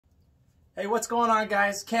Hey, what's going on,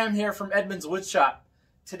 guys? Cam here from Edmunds Woodshop.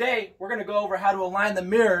 Today we're going to go over how to align the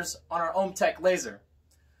mirrors on our OMTech laser.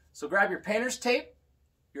 So grab your painter's tape,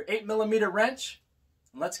 your 8mm wrench,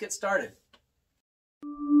 and let's get started.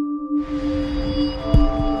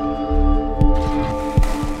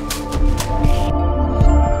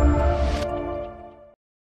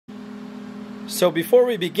 So before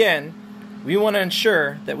we begin, we want to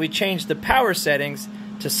ensure that we change the power settings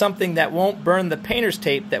to something that won't burn the painter's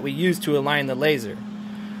tape that we use to align the laser.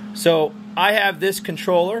 So I have this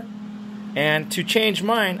controller, and to change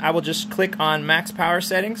mine I will just click on max power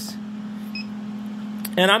settings,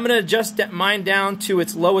 and I'm going to adjust mine down to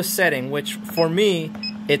its lowest setting, which for me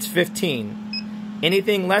it's 15.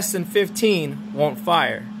 Anything less than 15 won't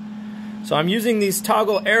fire. So I'm using these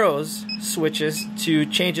toggle arrows switches to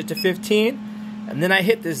change it to 15, and then I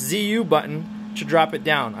hit this ZU button to drop it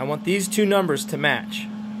down. I want these two numbers to match.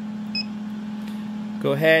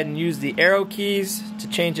 Go ahead and use the arrow keys to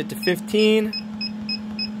change it to 15.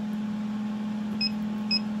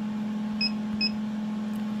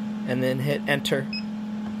 And then hit enter.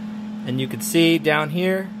 And you can see down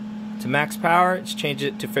here to max power, it's changed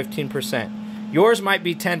it to 15%. Yours might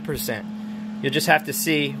be 10%. You'll just have to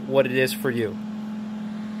see what it is for you.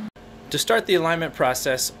 To start the alignment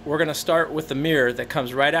process, we're going to start with the mirror that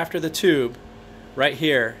comes right after the tube, right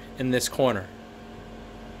here in this corner.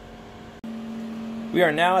 We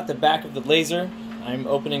are now at the back of the laser. I'm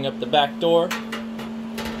opening up the back door.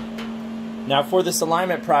 Now for this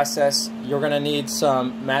alignment process, you're going to need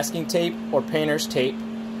some masking tape or painter's tape,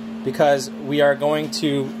 because we are going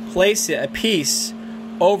to place a piece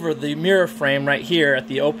over the mirror frame right here at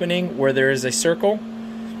the opening where there is a circle,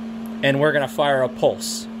 and we're going to fire a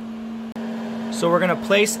pulse. So we're going to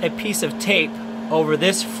place a piece of tape over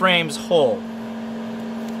this frame's hole.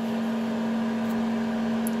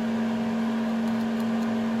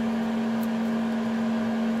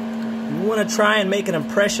 You want to try and make an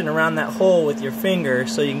impression around that hole with your finger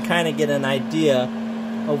so you can kind of get an idea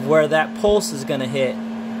of where that pulse is going to hit.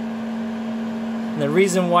 And the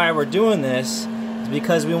reason why we're doing this is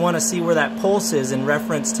because we want to see where that pulse is in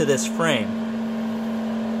reference to this frame.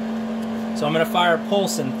 So I'm going to fire a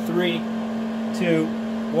pulse in 3, 2,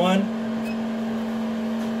 1.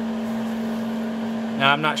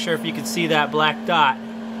 Now I'm not sure if you can see that black dot,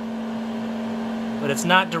 but it's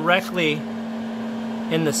not directly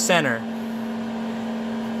in the center.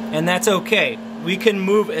 And that's okay. We can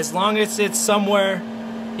move as long as it's somewhere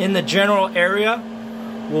in the general area,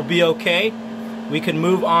 we'll be okay. We can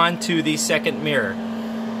move on to the second mirror.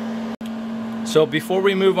 So before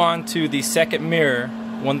we move on to the second mirror,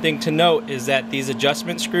 one thing to note is that these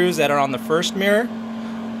adjustment screws that are on the first mirror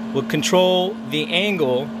will control the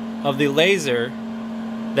angle of the laser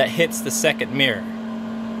that hits the second mirror.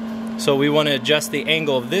 So we want to adjust the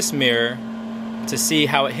angle of this mirror to see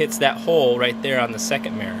how it hits that hole right there on the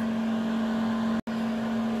second mirror.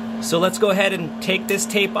 So let's go ahead and take this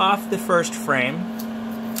tape off the first frame.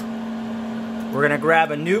 We're going to grab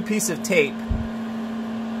a new piece of tape.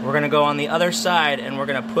 We're going to go on the other side and we're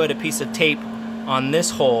going to put a piece of tape on this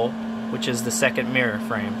hole, which is the second mirror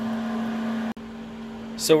frame.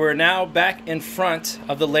 So we're now back in front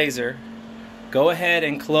of the laser. Go ahead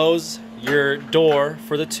and close your door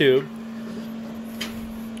for the tube.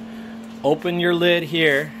 Open your lid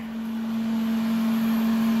here,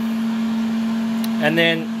 and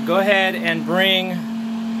then go ahead and bring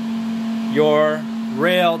your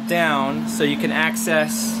rail down so you can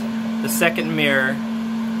access the second mirror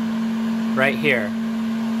right here.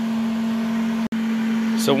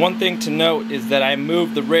 So one thing to note is that I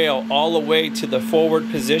moved the rail all the way to the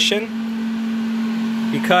forward position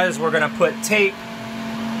because we're going to put tape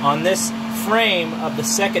on this frame of the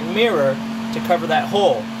second mirror to cover that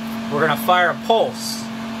hole. We're going to fire a pulse.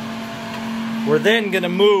 We're then going to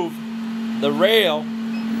move the rail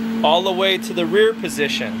all the way to the rear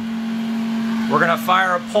position. We're going to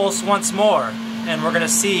fire a pulse once more, and we're going to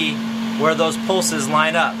see where those pulses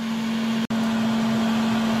line up.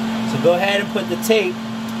 So go ahead and put the tape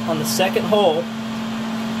on the second hole.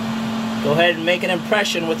 Go ahead and make an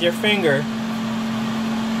impression with your finger.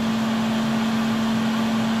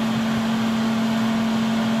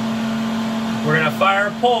 We're going to fire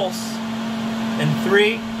a pulse in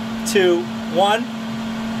 3, 2, 1.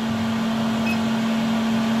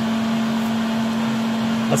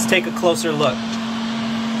 Let's take a closer look.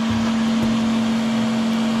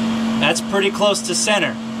 That's pretty close to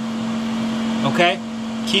center. Okay?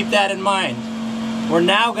 Keep that in mind. We're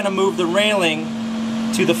now going to move the railing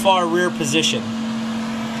to the far rear position.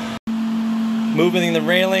 Moving the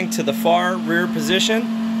railing to the far rear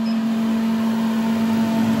position.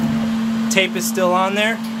 Tape is still on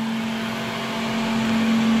there.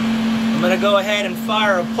 I'm going to go ahead and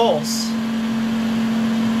fire a pulse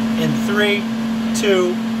in 3,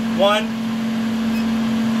 2, 1.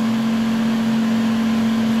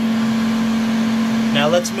 Now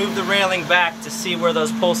let's move the railing back to see where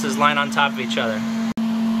those pulses line on top of each other.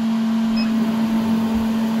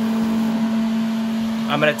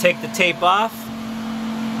 I'm going to take the tape off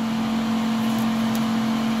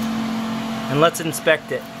and let's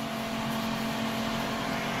inspect it.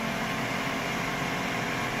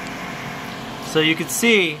 So you can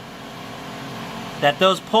see that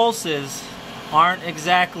those pulses aren't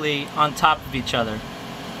exactly on top of each other.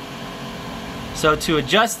 So to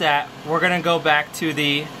adjust that, we're going to go back to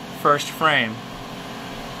the first frame.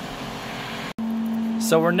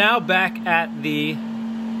 So we're now back at the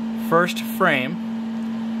first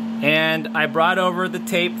frame, and I brought over the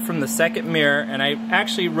tape from the second mirror and I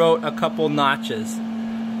actually wrote a couple notches.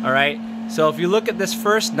 Alright, so if you look at this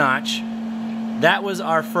first notch, that was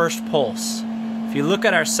our first pulse. If you look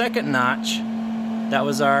at our second notch, that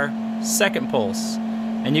was our second pulse.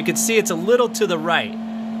 And you can see it's a little to the right.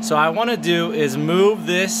 So what I want to do is move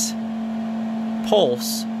this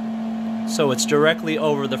pulse so it's directly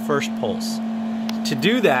over the first pulse. To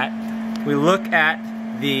do that, we look at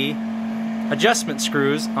the adjustment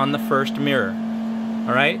screws on the first mirror.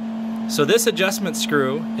 Alright? So this adjustment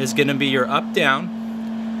screw is going to be your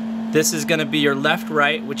up-down. This is going to be your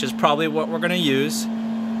left-right, which is probably what we're going to use.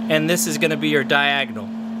 And this is going to be your diagonal.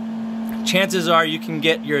 Chances are you can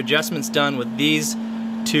get your adjustments done with these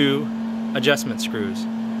two adjustment screws.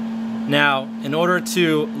 Now, in order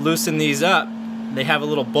to loosen these up, they have a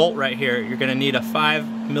little bolt right here. You're going to need a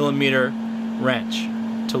 5mm wrench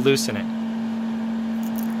to loosen it.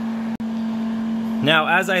 Now,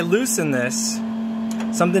 as I loosen this,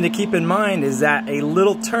 something to keep in mind is that a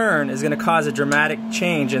little turn is going to cause a dramatic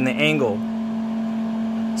change in the angle.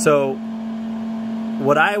 So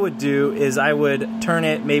what I would do is I would turn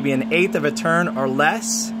it maybe 1/8 of a turn or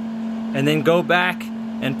less, and then go back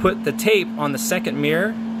and put the tape on the second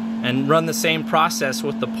mirror and run the same process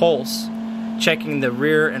with the pulse, checking the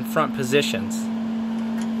rear and front positions.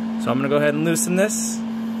 So I'm going to go ahead and loosen this.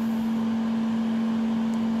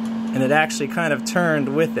 And it actually kind of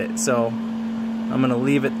turned with it, so I'm going to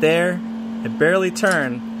leave it there. It barely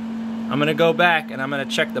turned. I'm going to go back and I'm going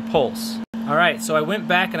to check the pulse. Alright, so I went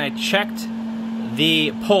back and I checked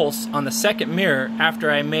the pulse on the second mirror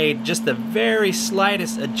after I made just the very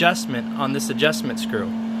slightest adjustment on this adjustment screw.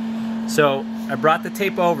 So I brought the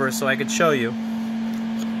tape over so I could show you.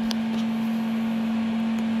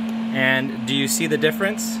 And do you see the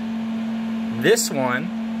difference? This one,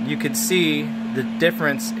 you could see the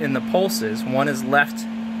difference in the pulses. One is left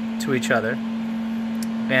to each other,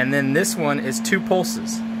 and then this one is 2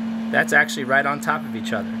 pulses. That's actually right on top of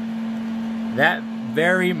each other. That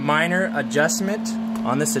very minor adjustment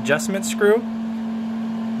on this adjustment screw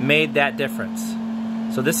made that difference.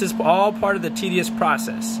 So this is all part of the tedious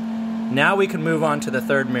process. Now we can move on to the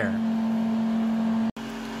third mirror.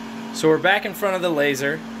 So we're back in front of the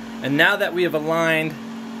laser, and now that we have aligned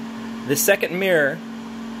the second mirror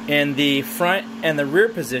in the front and the rear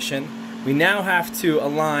position, we now have to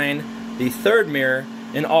align the third mirror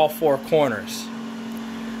in all 4 corners.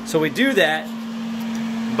 So we do that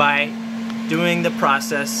by doing the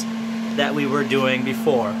process that we were doing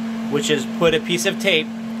before, which is put a piece of tape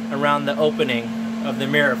around the opening of the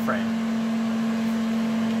mirror frame.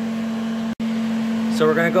 So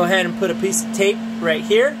we're going to go ahead and put a piece of tape right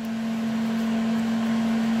here.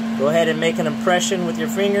 Go ahead and make an impression with your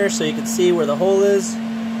finger so you can see where the hole is.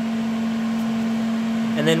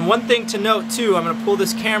 And then one thing to note too, I'm going to pull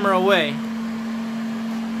this camera away.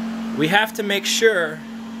 We have to make sure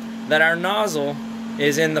that our nozzle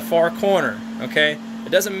is in the far corner, okay?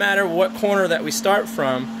 It doesn't matter what corner that we start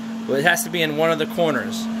from, but it has to be in one of the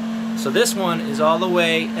corners. So this one is all the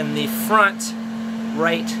way in the front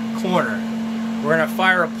right corner. We're going to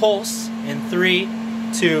fire a pulse in 3,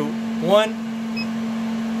 2, 1.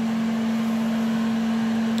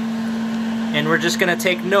 And we're just going to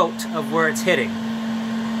take note of where it's hitting.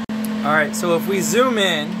 Alright, so if we zoom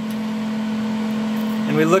in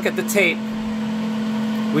and we look at the tape,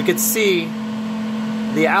 we could see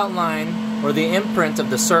the outline or the imprint of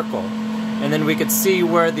the circle, and then we could see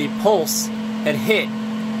where the pulse had hit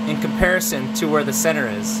in comparison to where the center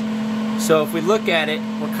is. So if we look at it,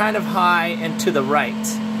 we're kind of high and to the right,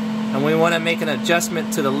 and we want to make an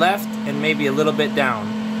adjustment to the left and maybe a little bit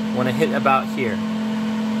down. Want to hit about here.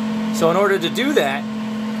 So in order to do that,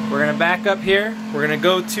 we're going to back up here. We're going to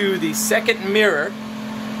go to the second mirror.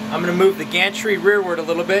 I'm going to move the gantry rearward a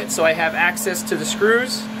little bit so I have access to the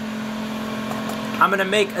screws. I'm going to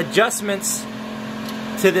make adjustments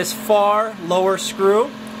to this far lower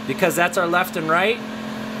screw because that's our left and right,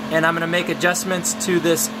 and I'm going to make adjustments to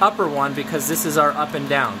this upper one because this is our up and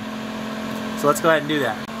down. So let's go ahead and do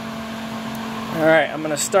that. Alright, I'm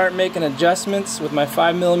going to start making adjustments with my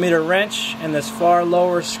 5mm wrench and this far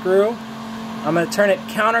lower screw. I'm going to turn it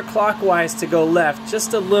counterclockwise to go left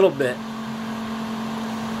just a little bit.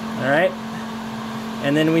 Alright?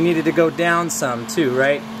 And then we needed to go down some too,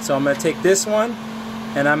 right? So I'm going to take this one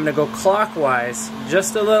and I'm going to go clockwise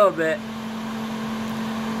just a little bit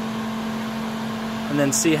and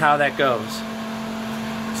then see how that goes.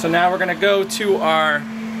 So now we're going to go to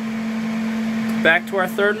back to our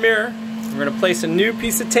third mirror. We're going to place a new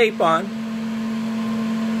piece of tape on.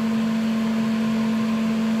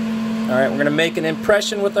 Alright, we're going to make an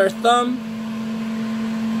impression with our thumb.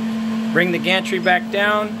 Bring the gantry back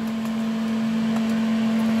down.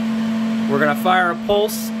 We're going to fire a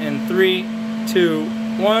pulse in 3, 2,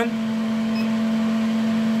 1.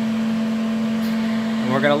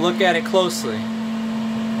 And we're going to look at it closely.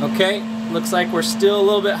 Okay, looks like we're still a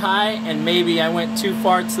little bit high and maybe I went too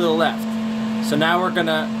far to the left. So now we're going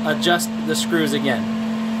to adjust the screws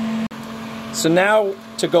again. So now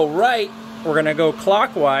to go right, we're going to go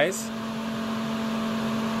clockwise.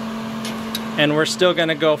 And we're still going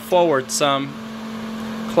to go forward some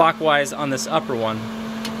clockwise on this upper one.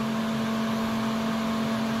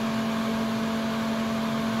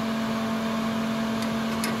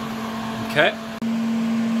 Okay.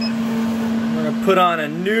 We're going to put on a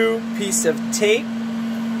new piece of tape.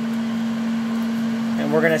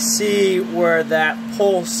 And we're going to see where that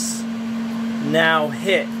pulse now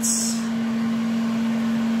hits.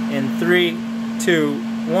 In 3, 2,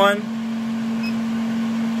 1.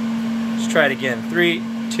 Let's try it again. 3,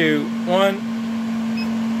 2, 1.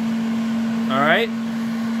 Alright.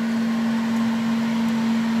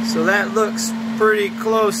 So that looks pretty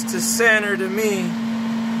close to center to me.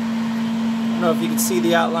 I don't know if you can see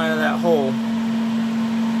the outline of that hole.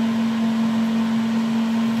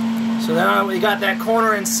 So now we got that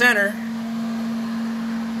corner in center.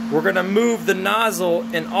 We're going to move the nozzle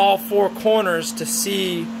in all 4 corners to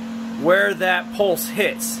see where that pulse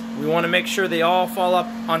hits. We want to make sure they all fall up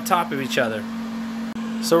on top of each other.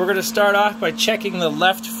 So we're going to start off by checking the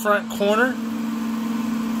left front corner.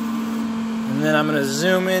 And then I'm going to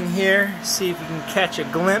zoom in here, see if you can catch a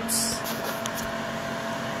glimpse.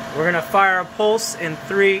 We're going to fire a pulse in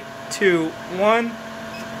 3, 2, 1.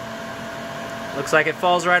 Looks like it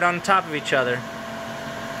falls right on top of each other.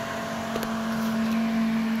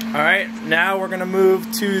 Alright, now we're going to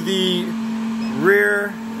move to the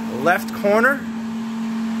rear left corner.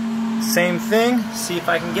 Same thing. See if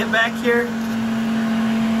I can get back here.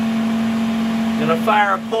 I'm going to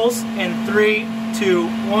fire a pulse in 3, 2,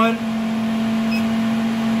 1.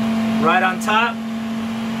 Right on top.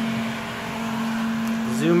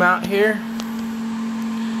 Zoom out here.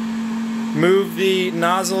 Move the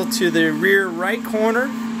nozzle to the rear right corner.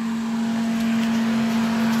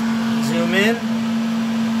 Zoom in.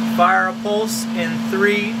 Fire a pulse in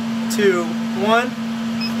 3, 2, 1.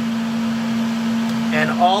 And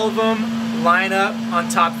all of them line up on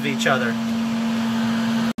top of each other.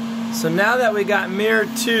 So now that we got mirror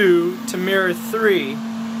 2 to mirror 3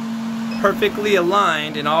 perfectly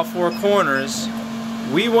aligned in all 4 corners,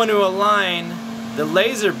 we want to align the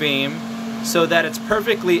laser beam so that it's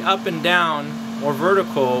perfectly up and down or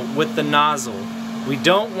vertical with the nozzle. We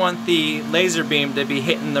don't want the laser beam to be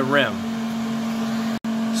hitting the rim.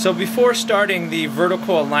 So before starting the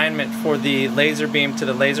vertical alignment for the laser beam to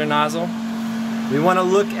the laser nozzle, we want to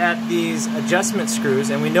look at these adjustment screws,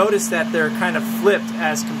 and we notice that they're kind of flipped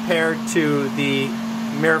as compared to the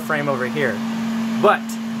mirror frame over here. But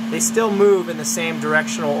they still move in the same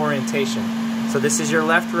directional orientation. So this is your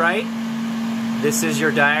left-right, this is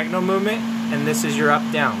your diagonal movement, and this is your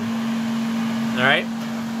up-down. Alright?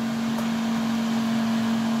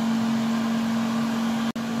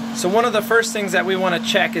 So one of the first things that we want to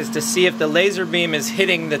check is to see if the laser beam is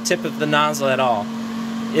hitting the tip of the nozzle at all.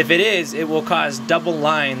 If it is, it will cause double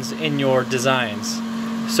lines in your designs.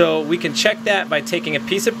 So we can check that by taking a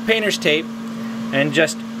piece of painter's tape and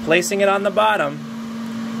just placing it on the bottom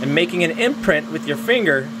and making an imprint with your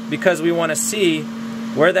finger, because we want to see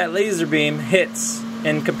where that laser beam hits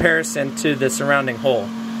in comparison to the surrounding hole.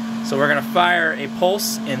 So we're going to fire a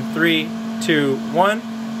pulse in 3, 2, 1.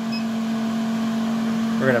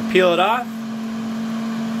 We're going to peel it off,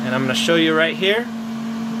 and I'm going to show you right here.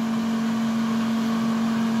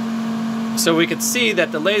 So we could see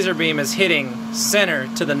that the laser beam is hitting center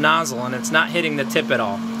to the nozzle and it's not hitting the tip at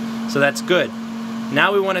all. So that's good.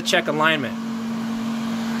 Now we want to check alignment.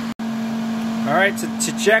 Alright,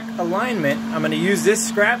 to check alignment, I'm going to use this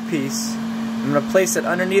scrap piece. I'm going to place it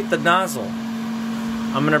underneath the nozzle.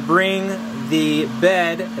 I'm going to bring the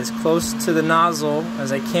bed as close to the nozzle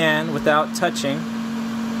as I can without touching.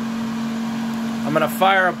 I'm going to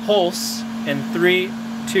fire a pulse in 3,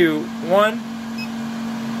 2, 1.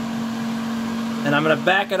 And I'm going to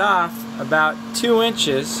back it off about 2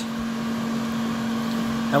 inches.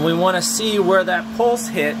 And we want to see where that pulse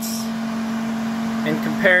hits in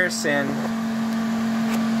comparison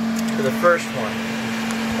to the first one.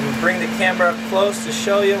 I'm going to bring the camera up close to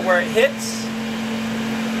show you where it hits.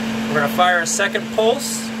 We're going to fire a second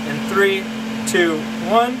pulse in 3, 2,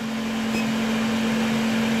 1.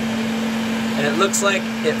 And it looks like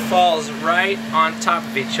it falls right on top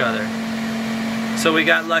of each other. So we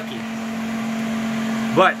got lucky.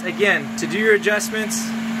 But again, to do your adjustments,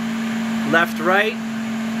 left, right,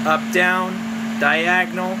 up, down,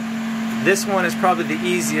 diagonal, this one is probably the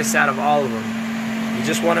easiest out of all of them. You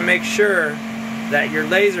just want to make sure that your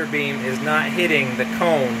laser beam is not hitting the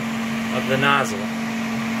cone of the nozzle.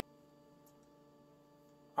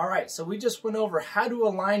 Alright, so we just went over how to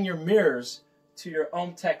align your mirrors to your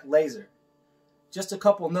OMTech laser. Just a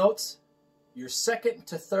couple notes. Your second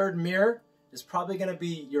to third mirror is probably going to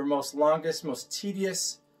be your longest, most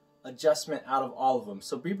tedious adjustment out of all of them.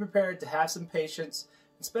 So be prepared to have some patience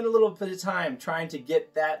and spend a little bit of time trying to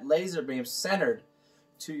get that laser beam centered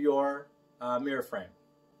to your mirror frame.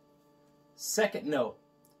 Second note,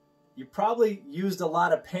 you probably used a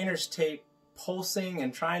lot of painter's tape pulsing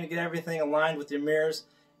and trying to get everything aligned with your mirrors,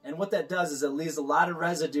 and what that does is it leaves a lot of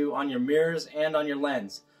residue on your mirrors and on your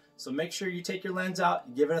lens. So make sure you take your lens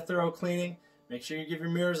out, give it a thorough cleaning, make sure you give your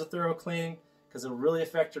mirrors a thorough cleaning, because it will really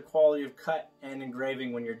affect your quality of cut and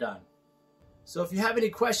engraving when you're done. So if you have any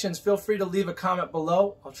questions, feel free to leave a comment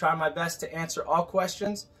below. I'll try my best to answer all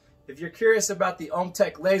questions. If you're curious about the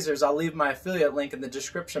OMTech lasers, I'll leave my affiliate link in the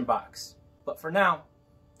description box. But for now,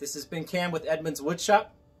 this has been Cam with Edmunds Woodshop.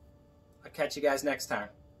 I'll catch you guys next time.